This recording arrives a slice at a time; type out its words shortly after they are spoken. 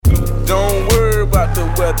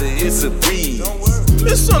weather, it's a breeze.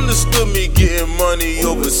 Misunderstood me getting money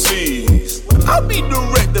overseas. I be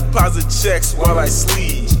direct deposit checks while I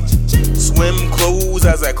sleep. Swim clothes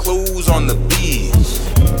as I close on the beach.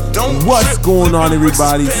 What's going on,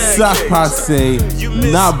 everybody? Sakpase,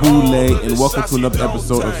 Nabule, and welcome to another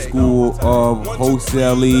episode of School of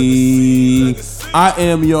Wholesaling. I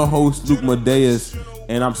am your host, Luke Madeus,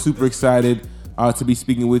 and I'm super excited to be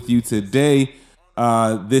speaking with you today.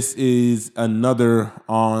 This is another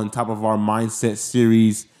on top of our mindset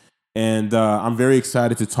series, and I'm very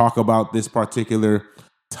excited to talk about this particular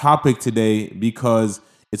topic today because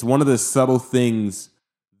it's one of the subtle things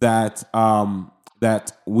that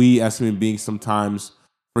that we as human beings sometimes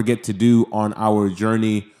forget to do on our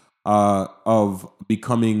journey of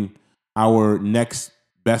becoming our next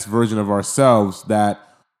best version of ourselves. That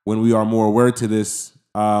when we are more aware to this,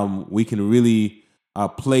 we can really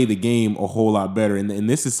play the game a whole lot better. And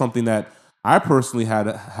this is something that I personally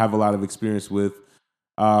have a lot of experience with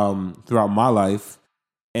throughout my life.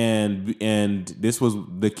 And this was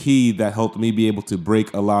the key that helped me be able to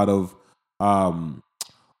break a lot of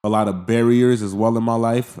barriers as well in my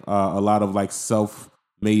life, a lot of like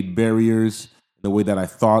self-made barriers, the way that I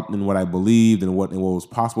thought and what I believed and what was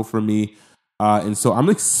possible for me. And so I'm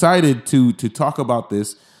excited to talk about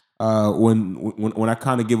this. When I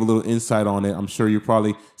kind of give a little insight on it, I'm sure you're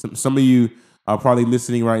probably some of you are probably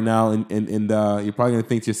listening right now, and you're probably gonna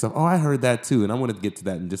think to yourself, "Oh, I heard that too." And I'm gonna get to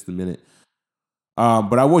that in just a minute.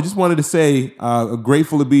 But I just wanted to say,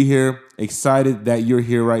 grateful to be here, excited that you're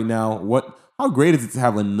here right now. How great is it to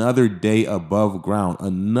have another day above ground,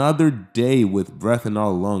 another day with breath in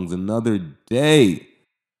our lungs, another day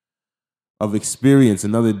of experience,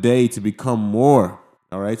 another day to become more.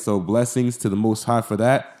 All right, so blessings to the Most High for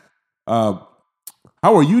that. How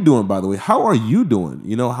are you doing, by the way? How are you doing?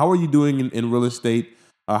 How are you doing in real estate?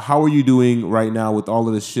 How are you doing right now with all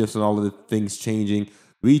of the shifts and all of the things changing?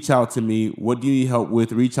 Reach out to me. What do you need help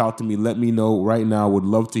with? Reach out to me. Let me know right now. Would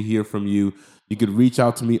love to hear from you. You could reach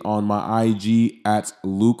out to me on my IG at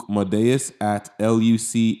Luke Madeus, at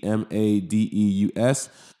LUCMADEUS.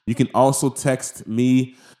 You can also text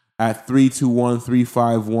me at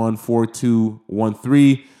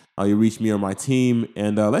 321-351-4213. You reach me or my team,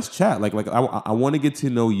 and let's chat. I want to get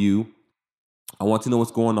to know you. I want to know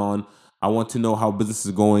what's going on. I want to know how business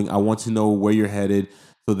is going. I want to know where you're headed.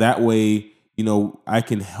 So that way, I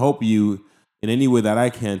can help you in any way that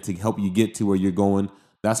I can to help you get to where you're going.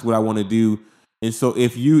 That's what I want to do. And so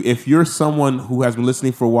if you're someone who has been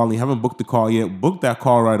listening for a while and you haven't booked the call yet, book that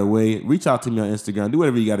call right away. Reach out to me on Instagram. Do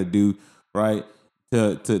whatever you got to do, right,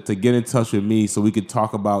 to get in touch with me so we could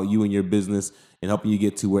talk about you and your business and helping you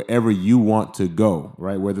get to wherever you want to go,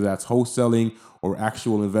 right? Whether that's wholesaling or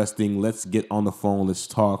actual investing, let's get on the phone. Let's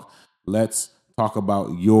talk. Let's talk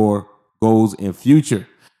about your goals and future.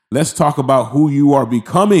 Let's talk about who you are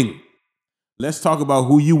becoming. Let's talk about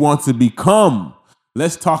who you want to become.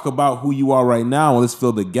 Let's talk about who you are right now. Let's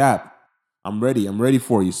fill the gap. I'm ready. I'm ready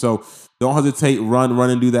for you. So don't hesitate. Run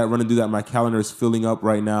and do that. Run and do that. My calendar is filling up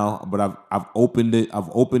right now, but I've opened it. I've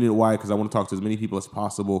opened it wide because I want to talk to as many people as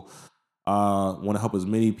possible. Want to help as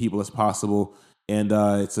many people as possible. And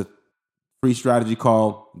it's a free strategy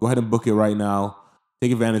call. Go ahead and book it right now.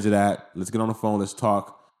 Take advantage of that. Let's get on the phone. Let's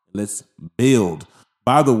talk. Let's build.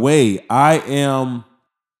 By the way, I am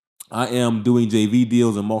doing JV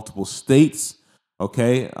deals in multiple states.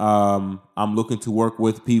 Okay, I'm looking to work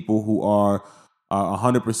with people who are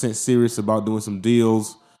 100% serious about doing some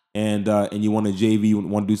deals, and you want a JV, you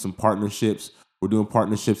want to do some partnerships. We're doing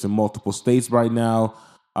partnerships in multiple states right now: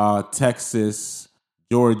 Texas,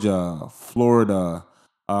 Georgia, Florida,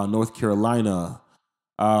 North Carolina.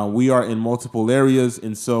 We are in multiple areas,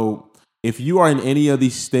 and so if you are in any of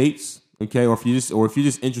these states, okay, or if you're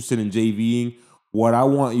just interested in JVing, what I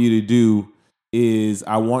want you to do is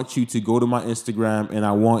I want you to go to my Instagram and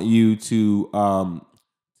I want you to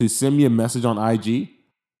send me a message on IG.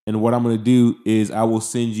 And what I'm going to do is I will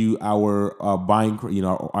send you our buying,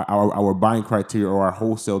 our buying criteria or our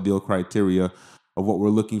wholesale deal criteria of what we're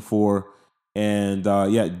looking for. And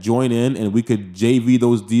join in and we could JV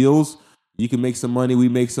those deals. You can make some money. We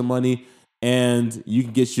make some money. And you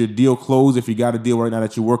can get your deal closed if you got a deal right now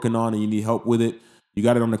that you're working on and you need help with it. You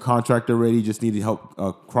got it on the contract already. Just need help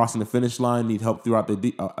crossing the finish line. Need help throughout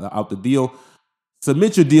out the deal.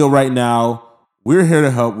 Submit your deal right now. We're here to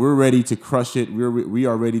help. We're ready to crush it. We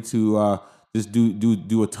are ready to just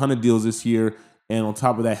do a ton of deals this year, and on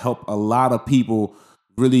top of that, help a lot of people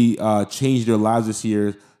really change their lives this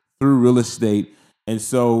year through real estate. And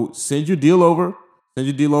so send your deal over.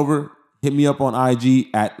 Hit me up on IG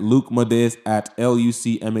at Luke Madeus at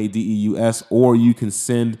LUCMADEUS, or you can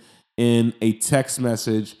send in a text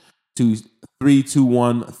message to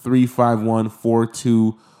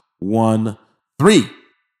 321-351-4213.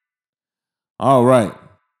 All right.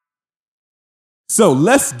 So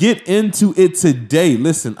let's get into it today.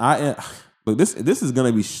 Listen, look, this is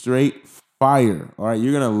gonna be straight fire. All right,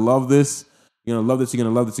 you're gonna love this. You're gonna love this. You're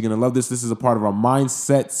gonna love this. You're gonna love this. This is a part of our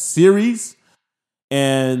mindset series,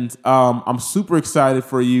 and I'm super excited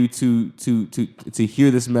for you to hear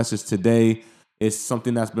this message today. It's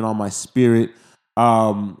something that's been on my spirit,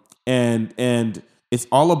 and it's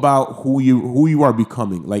all about who you are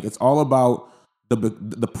becoming. Like, it's all about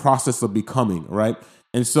the process of becoming, right?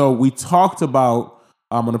 And so we talked about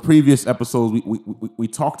on the previous episodes, we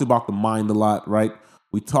talked about the mind a lot, right?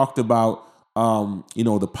 We talked about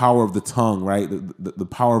the power of the tongue, right? The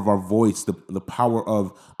power of our voice, the power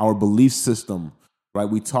of our belief system, right?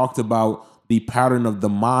 We talked about the pattern of the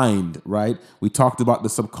mind, right? We talked about the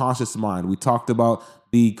subconscious mind. We talked about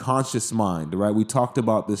the conscious mind, right? We talked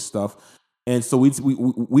about this stuff. And so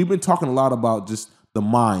we've been talking a lot about just the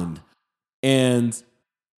mind. And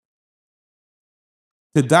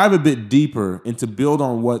to dive a bit deeper and to build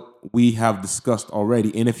on what we have discussed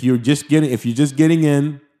already. And if you're just getting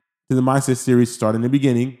in to the mindset series, start in the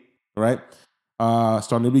beginning, right?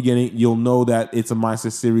 Start in the beginning, you'll know that it's a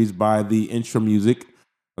mindset series by the intro music.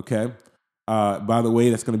 Okay. By the way,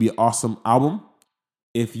 that's going to be an awesome album.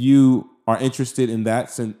 If you are interested in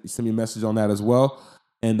that, send me a message on that as well.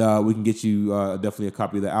 And we can get you definitely a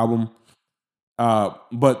copy of the album.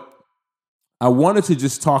 But I wanted to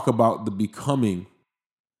just talk about the becoming,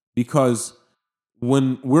 because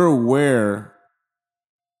when we're aware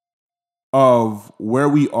of where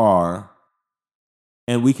we are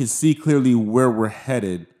and we can see clearly where we're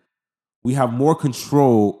headed, we have more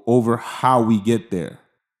control over how we get there.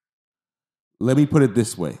 Let me put it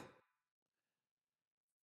this way.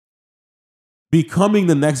 Becoming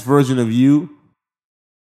the next version of you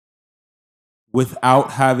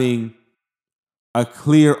without having a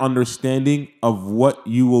clear understanding of what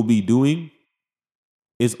you will be doing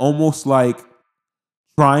is almost like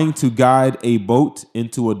trying to guide a boat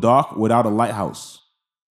into a dock without a lighthouse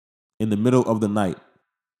in the middle of the night.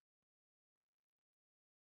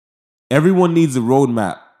 Everyone needs a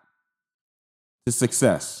roadmap to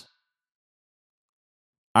success.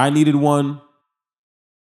 I needed one.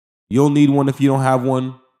 You'll need one if you don't have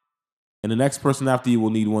one. And the next person after you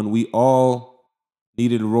will need one. We all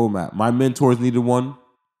needed a roadmap. My mentors needed one.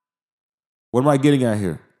 What am I getting at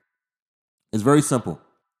here? It's very simple.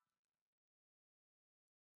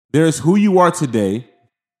 There's who you are today,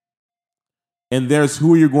 and there's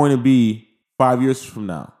who you're going to be 5 years from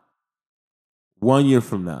now, 1 year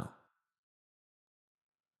from now.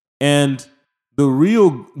 And the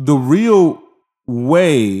real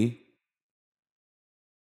way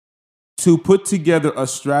to put together a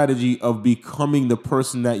strategy of becoming the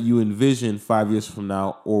person that you envision 5 years from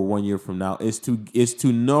now or 1 year from now is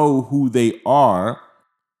to know who they are,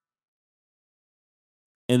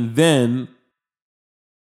 and then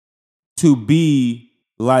to be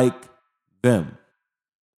like them.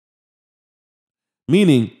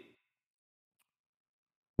 Meaning,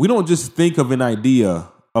 we don't just think of an idea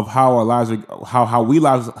of how our lives are, how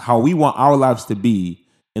we want our lives to be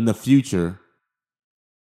in the future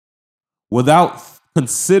without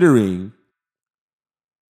considering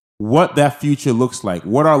what that future looks like,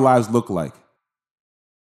 what our lives look like.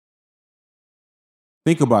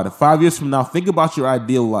 Think about it. 5 years from now, think about your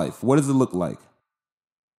ideal life. What does it look like?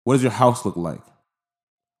 What does your house look like?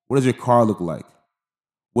 What does your car look like?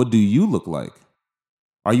 What do you look like?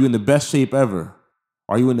 Are you in the best shape ever?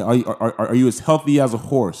 Are you as healthy as a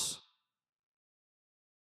horse?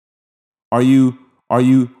 Are you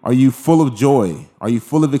full of joy? Are you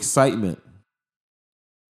full of excitement?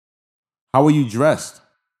 How are you dressed?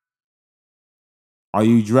 Are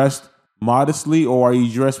you dressed modestly, or are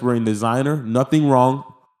you dressed wearing designer? Nothing wrong.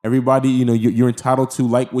 Everybody, you're entitled to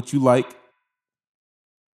like what you like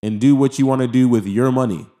and do what you want to do with your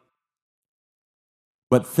money.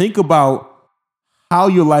 But think about how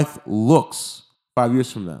your life looks 5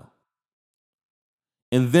 years from now.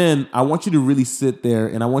 And then I want you to really sit there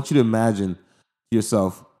and I want you to imagine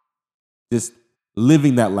yourself just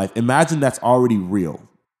living that life. Imagine that's already real.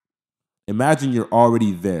 Imagine you're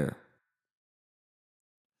already there.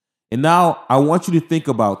 And now I want you to think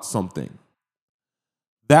about something.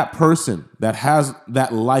 That person that has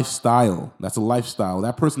that lifestyle, that's a lifestyle.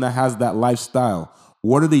 That person that has that lifestyle,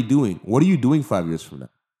 what are they doing? What are you doing 5 years from now?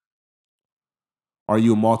 Are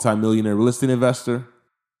you a multimillionaire real estate investor?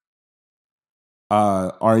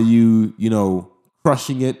 Are you,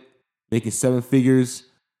 crushing it, making 7 figures,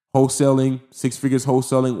 wholesaling, 6 figures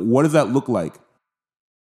wholesaling? What does that look like?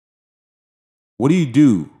 What do you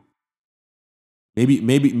do?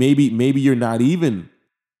 Maybe you're not even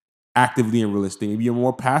actively in real estate. Maybe you're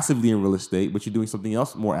more passively in real estate, but you're doing something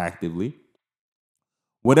else more actively.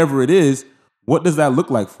 Whatever it is, what does that look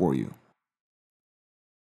like for you?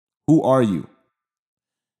 Who are you?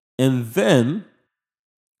 And then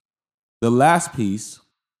the last piece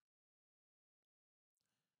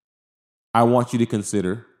I want you to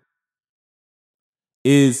consider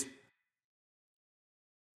is,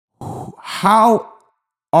 how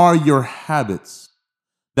are your habits?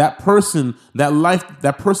 That person that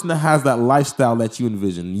has that lifestyle that you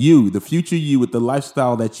envision, you, the future you with the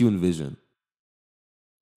lifestyle that you envision,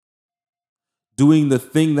 doing the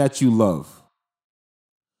thing that you love.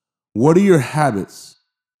 What are your habits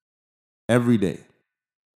every day?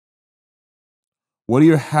 What are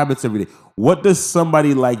your habits every day? What does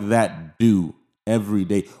somebody like that do every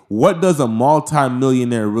day? What does a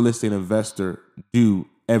multi-millionaire real estate investor do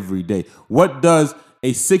every day? What does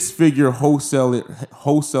a six-figure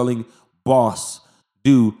wholesaling boss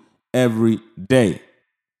do every day?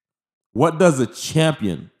 What does a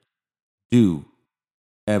champion do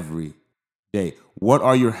every day? What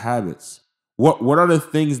are your habits? What are the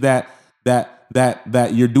things that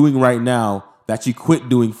you're doing right now that you quit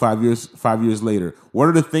doing 5 years later? What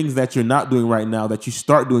are the things that you're not doing right now that you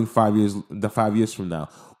start doing 5 years from now?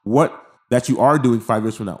 What that you are doing 5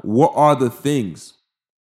 years from now? What are the things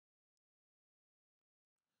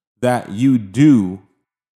that you do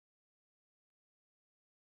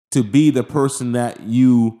to be the person that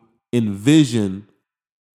you envision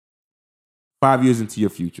 5 years into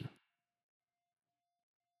your future?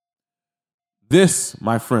 This,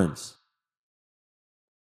 my friends,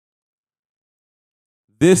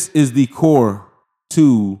 this is the core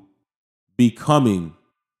to becoming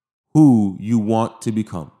who you want to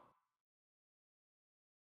become.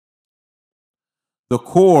 The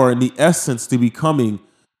core and the essence to becoming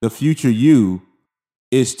the future you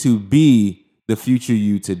is to be the future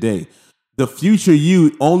you today. The future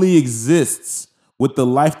you only exists with the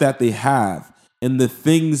life that they have and the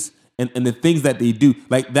things and the things that they do.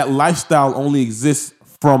 Like, that lifestyle only exists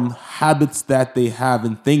from habits that they have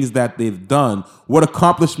and things that they've done. What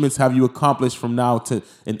accomplishments have you accomplished from now to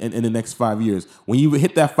in the next 5 years? When you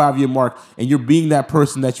hit that 5-year mark and you're being that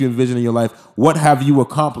person that you envision in your life, what have you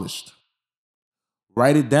accomplished?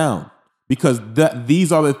 Write it down, because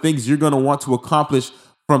these are the things you're going to want to accomplish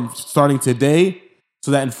from starting today, so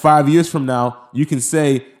that in 5 years from now, you can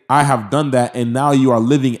say, I have done that, and now you are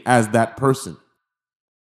living as that person.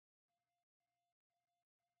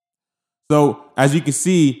 So, as you can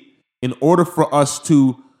see, in order for us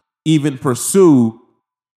to even pursue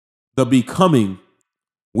the becoming,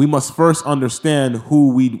 we must first understand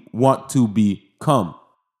who we want to become.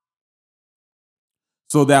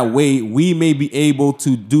 So that way we may be able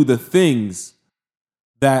to do the things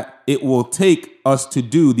that it will take us to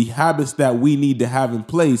do, the habits that we need to have in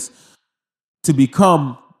place to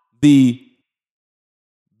become the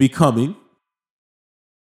becoming.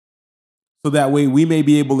 So that way we may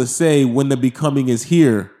be able to say, when the becoming is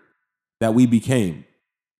here, that we became.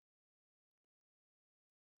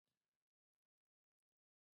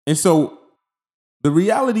 And so the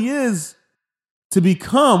reality is, to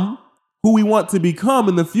become who we want to become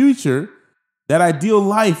in the future, that ideal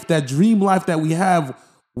life, that dream life that we have,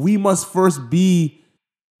 we must first be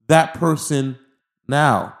that person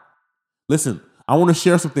now. Listen, I want to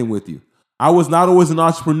share something with you. I was not always an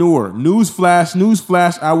entrepreneur.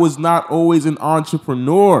 Newsflash, I was not always an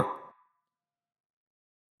entrepreneur.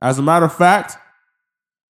 As a matter of fact,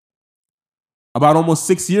 about almost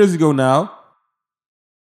 6 years ago now,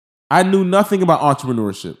 I knew nothing about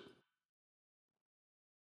entrepreneurship.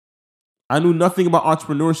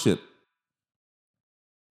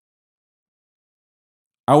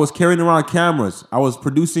 I was carrying around cameras. I was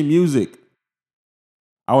producing music.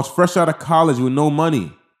 I was fresh out of college with no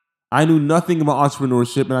money. I knew nothing about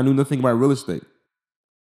entrepreneurship, and I knew nothing about real estate.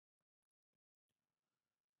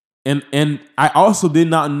 And I also did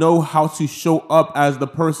not know how to show up as the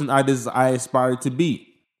person I aspired to be.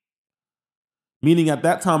 Meaning, at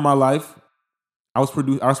that time in my life, I was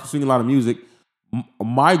pursuing a lot of music.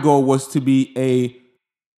 My goal was to be a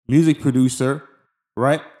music producer,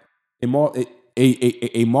 right? A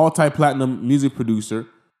multi-platinum music producer.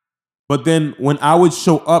 But then when I would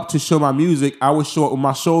show up to show my music, I would show up with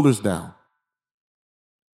my shoulders down.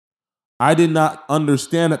 I did not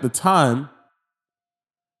understand at the time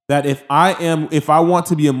that if I want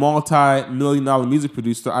to be a multi-million-dollar music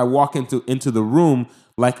producer, I walk into the room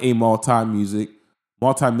like a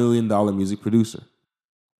multi-million-dollar music producer.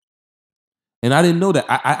 And I didn't know that.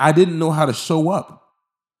 I didn't know how to show up.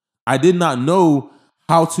 I did not know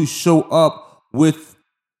how to show up with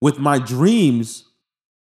my dreams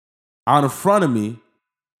out in front of me,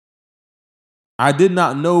 I did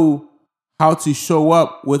not know how to show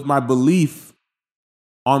up with my belief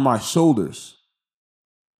on my shoulders.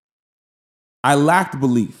 I lacked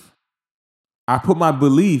belief. I put my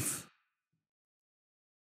belief.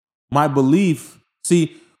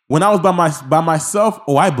 See, when I was by myself,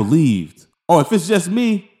 I believed. If it's just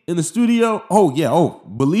me in the studio,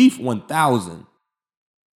 belief 1,000.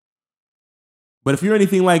 But if you're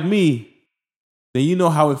anything like me, then you know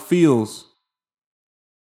how it feels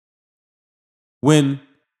when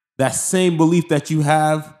that same belief that you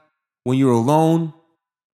have when you're alone,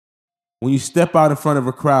 when you step out in front of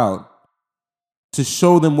a crowd to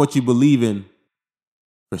show them what you believe in,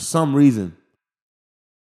 for some reason,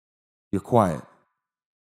 you're quiet.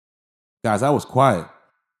 Guys, I was quiet.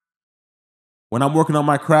 When I'm working on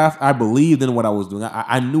my craft, I believed in what I was doing.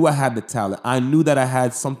 I knew I had the talent. I knew that I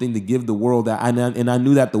had something to give the world, and I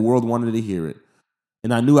knew that the world wanted to hear it.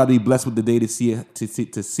 And I knew I'd be blessed with the day to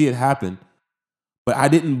see it happen. But I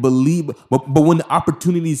didn't believe. But when the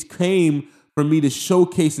opportunities came for me to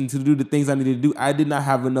showcase and to do the things I needed to do, I did not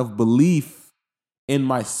have enough belief in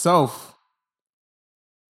myself.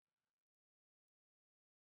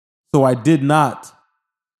 So I did not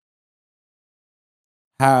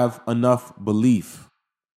have enough belief.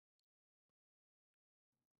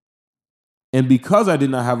 And because I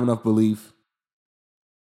did not have enough belief,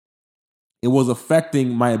 it was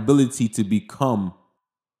affecting my ability to become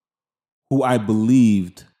who I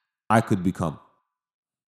believed I could become.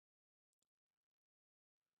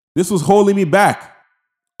 This was holding me back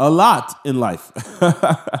a lot in life.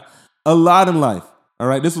 A lot in life. All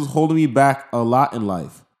right. This was holding me back a lot in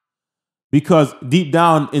life because deep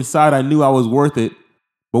down inside, I knew I was worth it.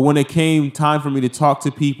 But when it came time for me to talk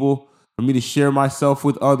to people, for me to share myself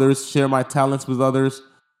with others, share my talents with others,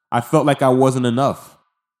 I felt like I wasn't enough.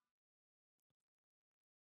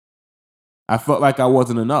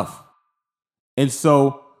 And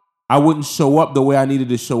so I wouldn't show up the way I needed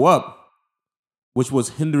to show up, which was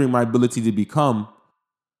hindering my ability to become.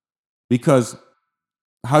 Because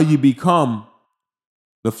how you become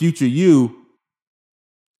the future you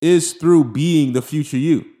is through being the future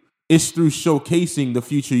you. It's through showcasing the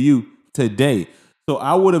future you today. So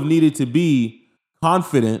I would have needed to be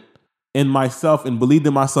confident in myself and believed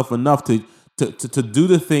in myself enough to do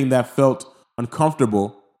the thing that felt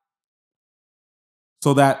uncomfortable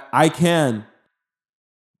so that I can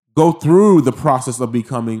go through the process of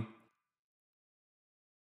becoming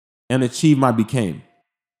and achieve my became.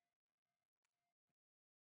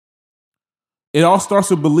 It all starts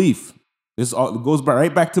with belief. It goes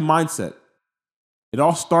right back to mindset. It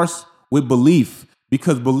all starts with belief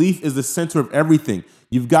because belief is the center of everything.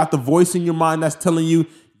 You've got the voice in your mind that's telling you,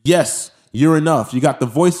 yes, you're enough. You got the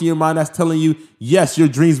voice in your mind that's telling you, yes, your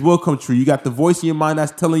dreams will come true. You got the voice in your mind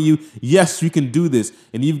that's telling you, yes, you can do this.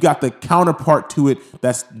 And you've got the counterpart to it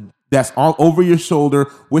that's all over your shoulder,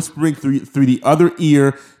 whispering through the other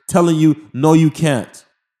ear, telling you, no, you can't.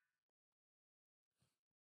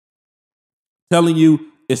 Telling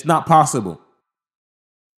you it's not possible.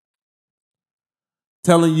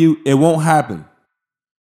 Telling you it won't happen.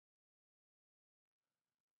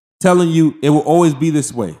 Telling you it will always be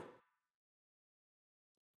this way.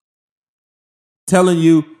 Telling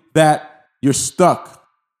you that you're stuck.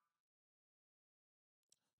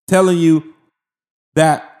 Telling you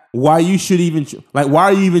that why are you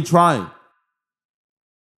even trying?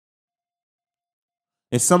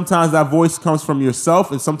 And sometimes that voice comes from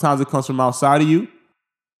yourself and sometimes it comes from outside of you.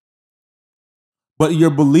 But your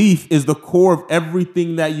belief is the core of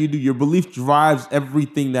everything that you do. Your belief drives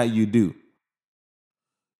everything that you do.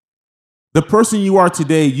 The person you are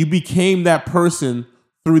today, you became that person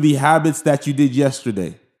through the habits that you did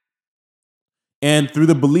yesterday and through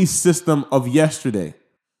the belief system of yesterday.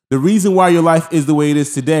 The reason why your life is the way it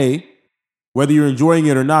is today, whether you're enjoying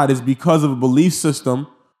it or not, is because of a belief system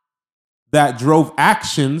that drove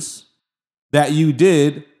actions that you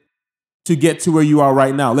did to get to where you are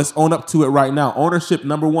right now. Let's own up to it right now. Ownership,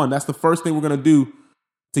 number one. That's the first thing we're going to do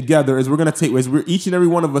together is each and every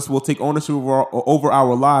one of us will take ownership over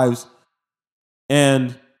our lives,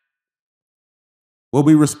 and we'll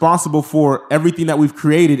be responsible for everything that we've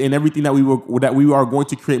created and everything that we are going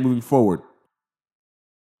to create moving forward.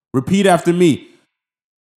 Repeat after me.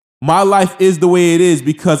 My life is the way it is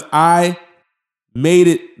because I made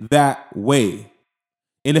it that way.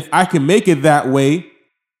 And if I can make it that way,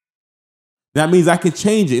 that means I can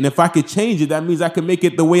change it. And if I could change it, that means I can make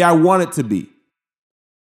it the way I want it to be.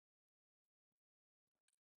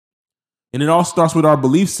 And it all starts with our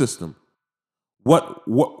belief system. What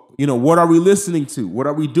are we listening to? What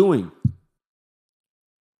are we doing?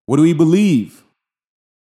 What do we believe?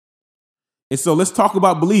 And so let's talk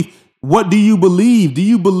about belief. What do you believe? Do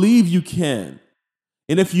you believe you can?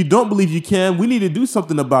 And if you don't believe you can, we need to do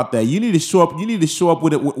something about that. You need to show up. You need to show up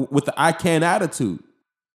with it with the I can attitude.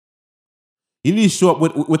 You need to show up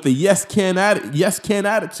with the yes can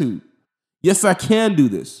attitude. Yes, I can do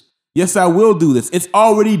this. Yes, I will do this. It's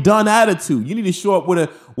already done attitude. You need to show up with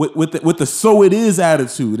the so it is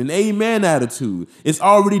attitude, an amen attitude. It's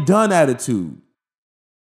already done attitude.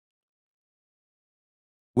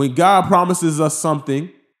 When God promises us something,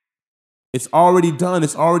 it's already done.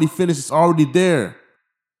 It's already finished. It's already there.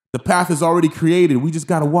 The path is already created. We just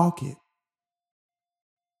got to walk it.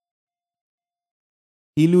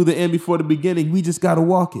 He knew the end before the beginning. We just got to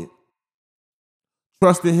walk it.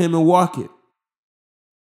 Trust in him and walk it.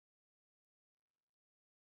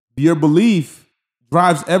 Your belief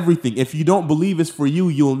drives everything. If you don't believe it's for you,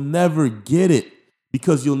 you'll never get it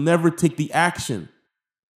because you'll never take the action.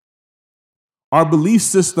 Our belief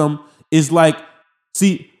system is like,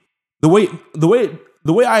 see, the way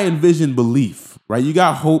I envision belief, right? You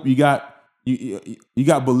got hope, you got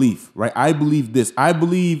belief, right? I believe this. I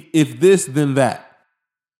believe if this, then that.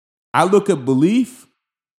 I look at belief.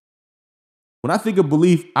 When I think of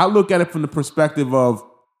belief, I look at it from the perspective of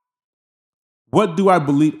what do I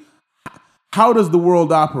believe? How does the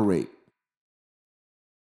world operate?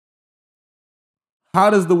 How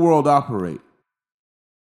does the world operate?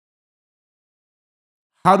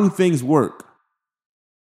 How do things work?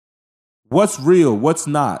 What's real? What's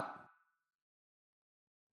not?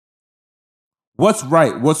 What's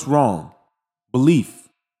right? What's wrong? Belief.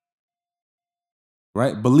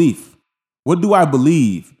 Right? Belief. What do I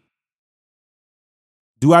believe?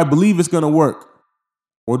 Do I believe it's going to work?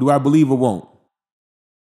 Or do I believe it won't?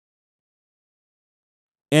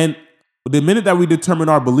 And the minute that we determine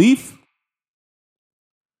our belief,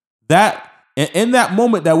 that and in that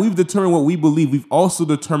moment that we've determined what we believe, we've also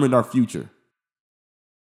determined our future.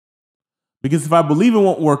 Because if I believe it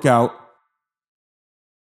won't work out,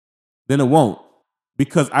 then it won't.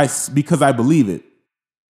 Because I believe it.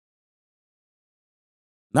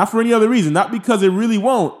 Not for any other reason. Not because it really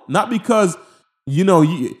won't. Not because, you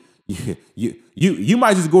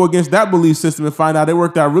might just go against that belief system and find out it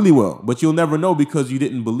worked out really well. But you'll never know because you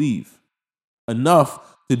didn't believe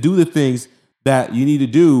enough to do the things that you need to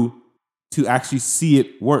do to actually see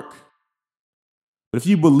it work. But if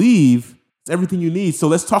you believe, it's everything you need. So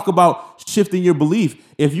let's talk about shifting your belief.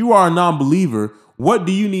 If you are a non-believer, what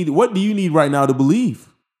do you need? What do you need right now to believe?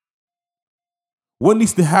 What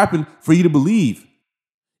needs to happen for you to believe?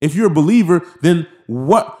 If you're a believer, then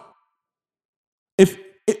what?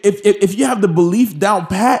 If you have the belief down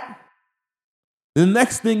pat, the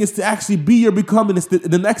next thing is to actually be your becoming.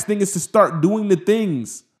 The next thing is to start doing the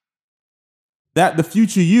things that the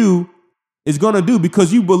future you is going to do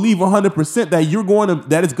because you believe 100%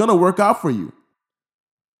 that it's going to work out for you.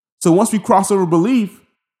 So once we cross over belief,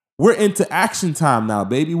 we're into action time now,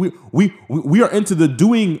 baby. We are into the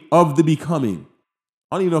doing of the becoming.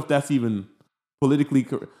 I don't even know if that's even politically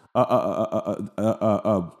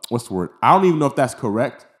what's the word? I don't even know if that's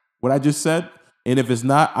correct, what I just said. And if it's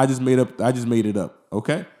not, I just made it up.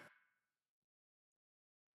 Okay?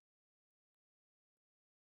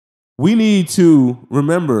 We need to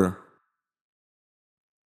remember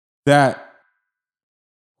that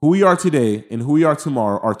who we are today and who we are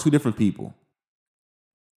tomorrow are two different people.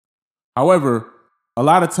 However, a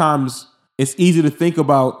lot of times it's easy to think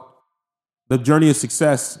about the journey of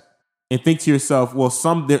success and think to yourself, well,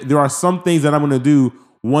 there are some things that I'm going to do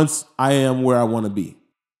once I am where I want to be.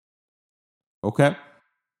 Okay?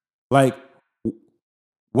 Like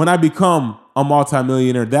when I become a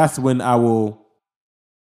multimillionaire, that's when I will,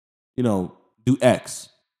 do X.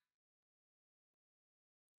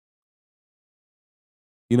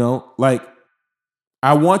 Like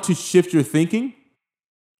I want to shift your thinking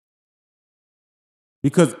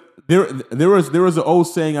because there was an old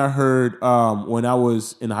saying I heard when I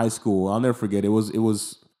was in high school. I'll never forget. It was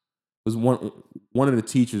one of the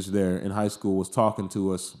teachers there in high school was talking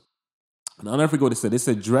to us, and I'll never forget what it said. It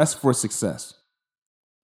said, "Dress for success."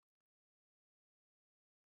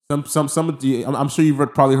 Some of you, I'm sure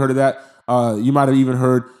you've probably heard of that. You might have even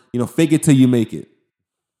heard, fake it till you make it,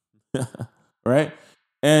 right?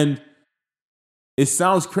 And it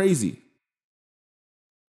sounds crazy.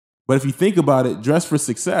 But if you think about it, dress for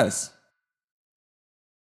success.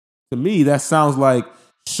 To me, that sounds like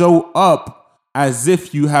show up as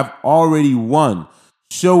if you have already won.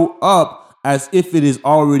 Show up as if it is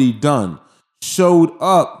already done. Showed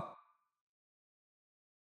up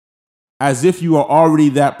as if you are already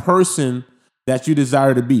that person that you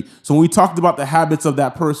desire to be. So when we talked about the habits of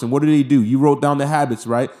that person, what do? You wrote down the habits,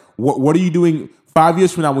 right? What are you doing 5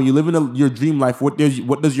 years from now when you live in your dream life? What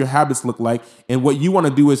does your habits look like? And what you want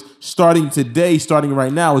to do is starting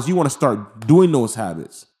right now, is you want to start doing those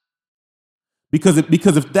habits. Because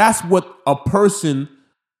if that's what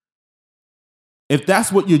if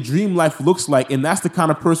that's what your dream life looks like, and that's the kind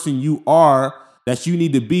of person you are, that you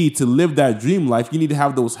need to be to live that dream life, you need to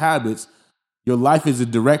have those habits. Your life is a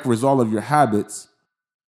direct result of your habits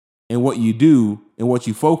and what you do and what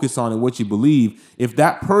you focus on and what you believe. If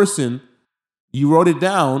that person, you wrote it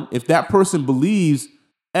down, if that person believes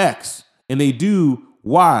X and they do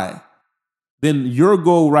Y, then your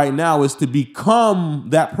goal right now is to become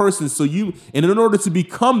that person. And in order to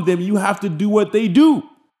become them, you have to do what they do.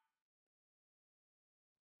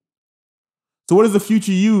 So what is the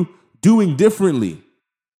future you doing differently?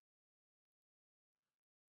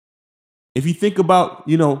 If you think about,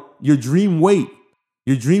 your dream weight,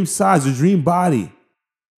 your dream size, your dream body,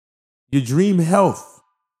 your dream health,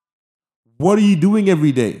 what are you doing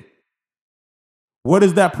every day? What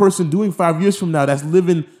is that person doing 5 years from now that's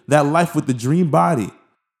living that life with the dream body?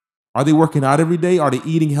 Are they working out every day? Are they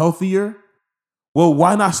eating healthier? Well,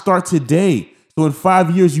 why not start today? So in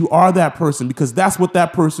 5 years, you are that person, because that's what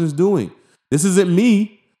that person is doing. This isn't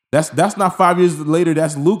me. That's not 5 years later.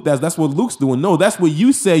 That's Luke. That's what Luke's doing. No, that's what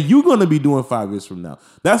you say you're going to be doing 5 years from now.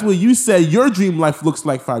 That's what you say your dream life looks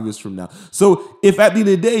like 5 years from now. So if at the end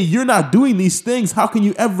of the day, you're not doing these things, how can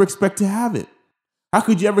you ever expect to have it? How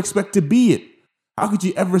could you ever expect to be it? How could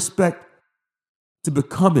you ever expect to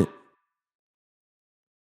become it?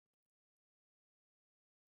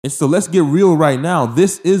 And so let's get real right now.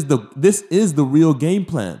 This is the real game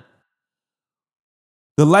plan.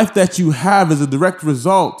 The life that you have is a direct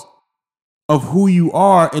result of who you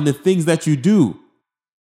are and the things that you do.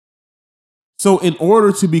 So in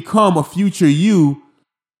order to become a future you,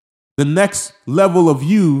 the next level of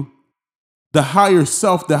you, the higher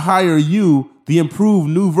self, the higher you, the improved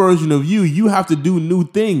new version of you, you have to do new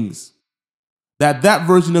things that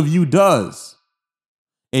version of you does.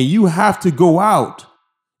 And you have to go out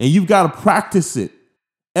and you've got to practice it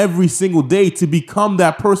every single day to become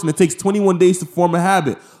that person. It takes 21 days to form a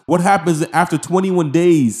habit. What happens after 21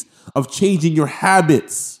 days of changing your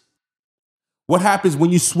habits? What happens when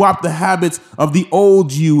you swap the habits of the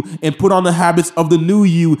old you and put on the habits of the new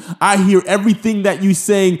you? I hear everything that you're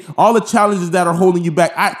saying, all the challenges that are holding you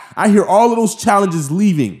back. I hear all of those challenges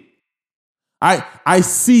leaving. I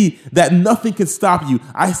see that nothing can stop you.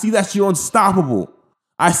 I see that you're unstoppable.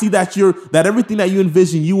 I see that everything that you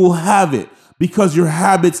envision, you will have it, because your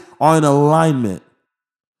habits are in alignment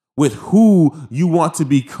with who you want to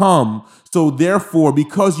become. So therefore,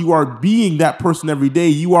 because you are being that person every day,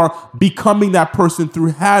 you are becoming that person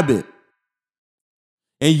through habit.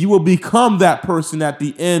 And you will become that person at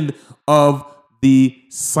the end of the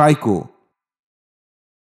cycle.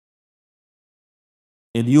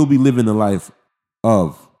 And you'll be living the life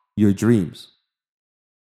of your dreams.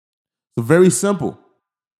 So very simple.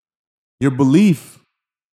 Your belief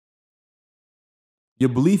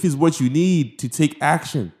is what you need to take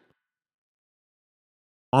action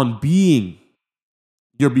on being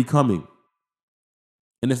your becoming.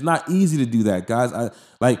 And it's not easy to do that, guys.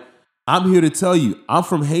 I'm here to tell you, I'm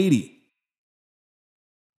from Haiti.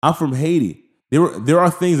 There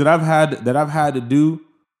are things that I've had to do,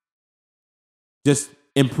 just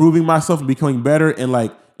improving myself and becoming better, and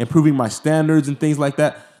like improving my standards and things like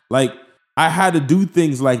that. Like, I had to do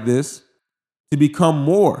things like this to become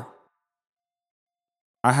more.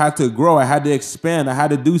 I had to grow. I had to expand. I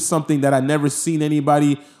had to do something that I never seen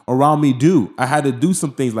anybody around me do. I had to do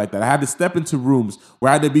some things like that. I had to step into rooms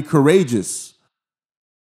where I had to be courageous.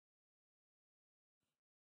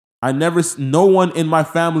 No one in my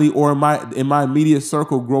family or in my immediate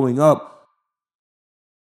circle growing up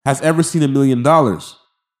has ever seen $1 million. None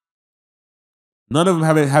of them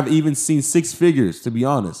have even seen six figures, to be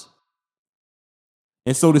honest.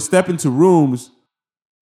 And so to step into rooms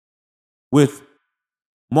with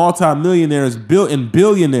multi-millionaires and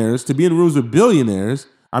billionaires, to be in rooms with billionaires,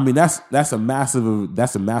 I mean, that's a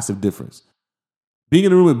massive difference. Being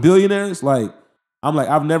in a room with billionaires,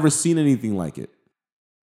 I've never seen anything like it.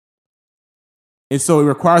 And so it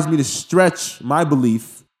requires me to stretch my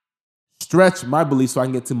belief so I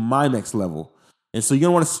can get to my next level. And so you're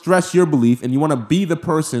going to want to stretch your belief, and you want to be the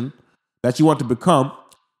person that you want to become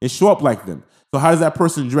and show up like them. So how does that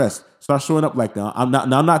person dress? Start showing up like them. I'm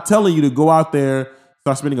not telling you to go out there,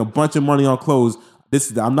 start spending a bunch of money on clothes.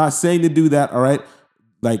 I'm not saying to do that, all right?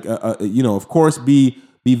 Of course, be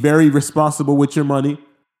very responsible with your money.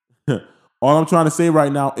 All I'm trying to say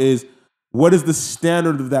right now is, what is the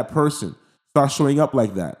standard of that person? Start showing up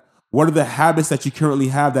like that. What are the habits that you currently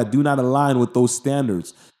have that do not align with those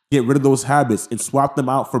standards? Get rid of those habits and swap them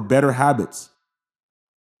out for better habits.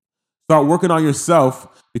 Start working on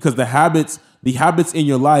yourself, because the habits in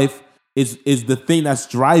your life is the thing that's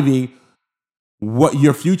driving what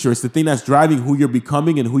your future. It's the thing that's driving who you're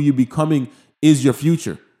becoming, and who you're becoming is your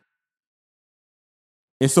future.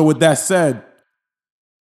 And so with that said,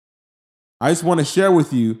 I just want to share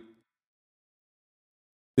with you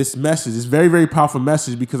this message, this very, very powerful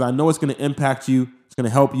message, because I know it's going to impact you. It's going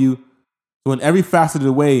to help you. So in every facet of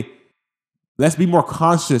the way, let's be more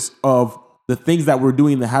conscious of the things that we're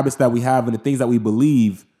doing, the habits that we have, and the things that we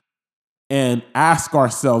believe, and ask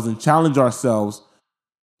ourselves and challenge ourselves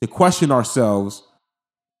to question ourselves,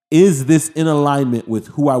 is this in alignment with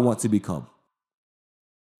who I want to become?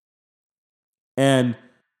 And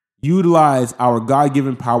utilize our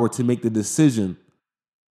God-given power to make the decision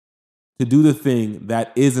to do the thing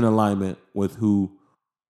that is in alignment with who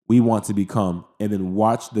we want to become, and then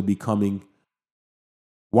watch the becoming.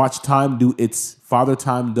 Watch time do its Father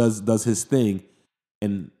Time does his thing,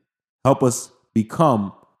 and help us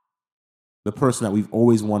become the person that we've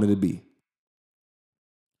always wanted to be.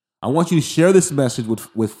 I want you to share this message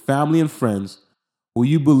with family and friends who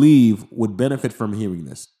you believe would benefit from hearing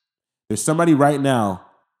this. There's somebody right now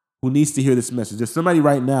who needs to hear this message. There's somebody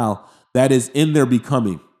right now that is in their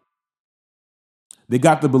becoming. They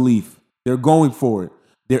got the belief. They're going for it.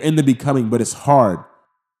 They're in the becoming, but it's hard.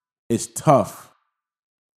 It's tough.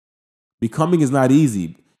 Becoming is not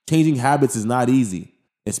easy. Changing habits is not easy,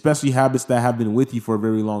 especially habits that have been with you for a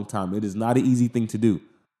very long time. It is not an easy thing to do,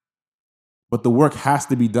 but the work has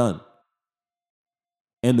to be done.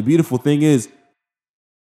 And the beautiful thing is,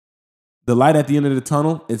 the light at the end of the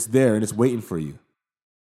tunnel, it's there and it's waiting for you.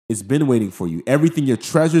 It's been waiting for you. Everything, your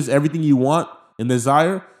treasures, everything you want and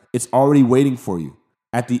desire, it's already waiting for you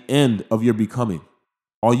at the end of your becoming.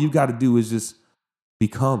 All you got to do is just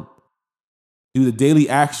become. Do the daily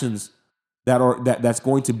actions that's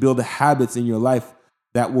going to build the habits in your life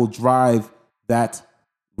that will drive that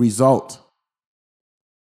result.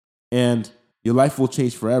 And your life will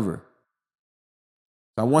change forever.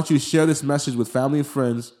 I want you to share this message with family and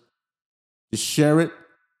friends. Just share it.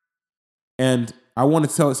 And I want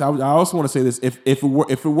to tell us, I also want to say this. If it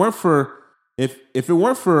weren't for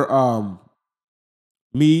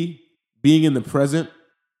me being in the present,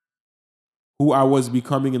 who I was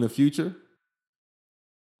becoming in the future,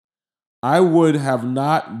 I would have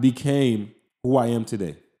not became who I am today.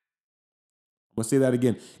 I'm going to say that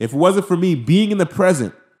again. If it wasn't for me being in the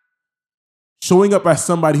present, showing up as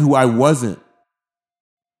somebody who I wasn't,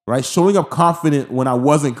 right? Showing up confident when I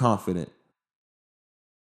wasn't confident.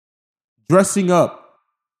 Dressing up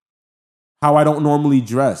how I don't normally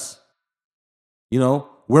dress.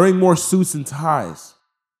 Wearing more suits and ties.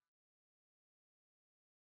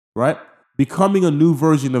 Right? Becoming a new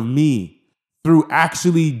version of me through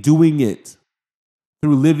actually doing it,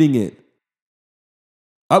 through living it.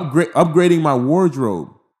 Upgrading my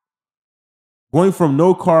wardrobe. Going from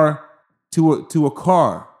no car to a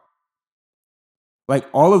car. Like,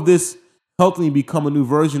 all of this helped me become a new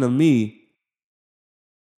version of me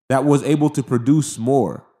that was able to produce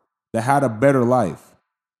more, that had a better life.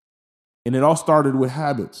 And it all started with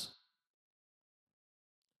habits.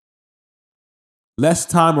 Less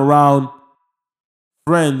time around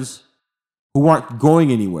friends who aren't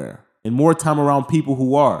going anywhere, and more time around people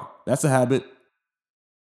who are. That's a habit.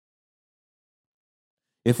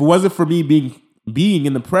 If it wasn't for me being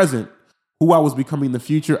in the present, who I was becoming in the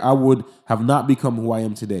future, I would have not become who I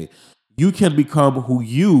am today. You can become who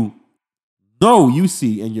you know you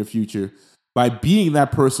see in your future by being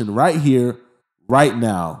that person right here, right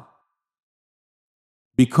now.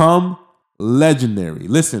 Become legendary.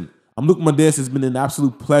 Listen, I'm Luke Modest. It's been an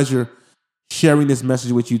absolute pleasure sharing this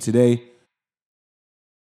message with you today.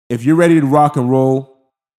 If you're ready to rock and roll,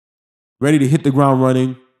 ready to hit the ground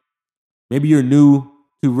running, maybe you're new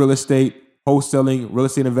to real estate, wholesaling, real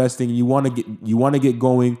estate investing, and you want to get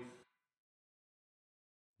going,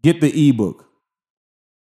 get the ebook.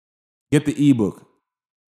 Get the ebook.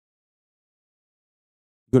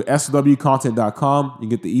 Go to swcontent.com. You can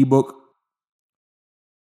get the ebook.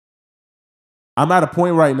 I'm at a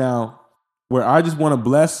point right now where I just want to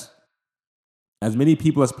bless as many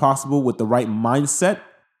people as possible with the right mindset,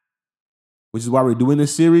 which is why we're doing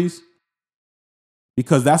this series,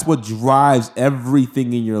 because that's what drives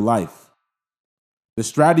everything in your life. The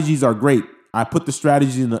strategies are great. I put the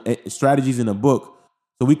strategies in a book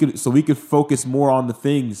so we could focus more on the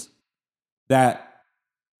things that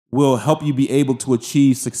will help you be able to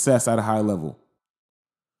achieve success at a high level.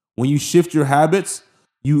 When you shift your habits,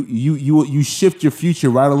 you shift your future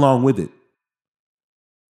right along with it.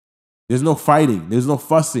 There's no fighting. There's no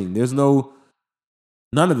fussing. There's none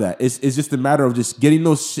of that. It's just a matter of just getting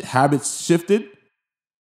those habits shifted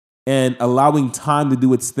and allowing time to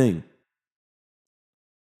do its thing.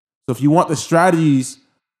 So if you want the strategies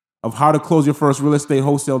of how to close your first real estate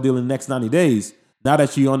wholesale deal in the next 90 days, now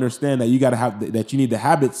that you understand that you got to have that you need the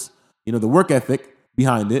habits, the work ethic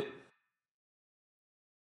behind it,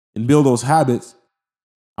 and build those habits,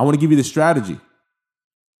 I want to give you the strategy.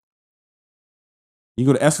 You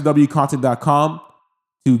can go to SOWcontent.com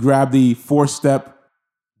to grab the 4-step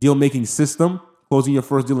deal-making system, closing your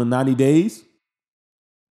first deal in 90 days.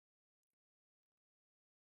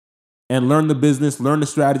 And learn the business, learn the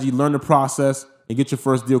strategy, learn the process, and get your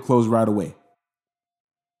first deal closed right away.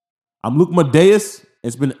 I'm Luke Madeus.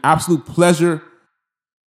 It's been an absolute pleasure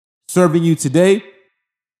serving you today.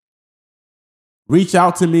 Reach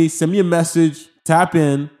out to me, send me a message, tap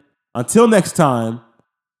in. Until next time,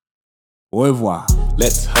 au revoir.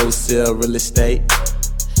 Let's wholesale real estate.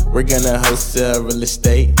 We're gonna wholesale real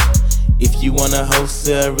estate. If you wanna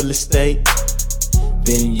wholesale real estate,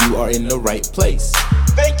 then you are in the right place.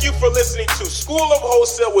 Thank you for listening to School of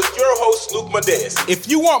Wholesale with your host, Luke Madeus. If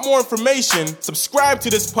you want more information, subscribe to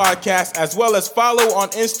this podcast as well as follow on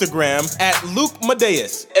Instagram at Luke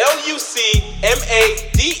Madeus, LucMadeus.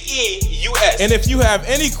 And if you have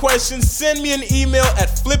any questions, send me an email at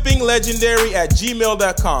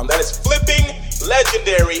flippinglegendary@gmail.com. That is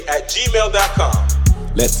flippinglegendary@gmail.com.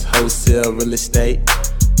 Let's wholesale real estate.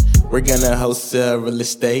 We're gonna wholesale real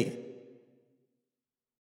estate.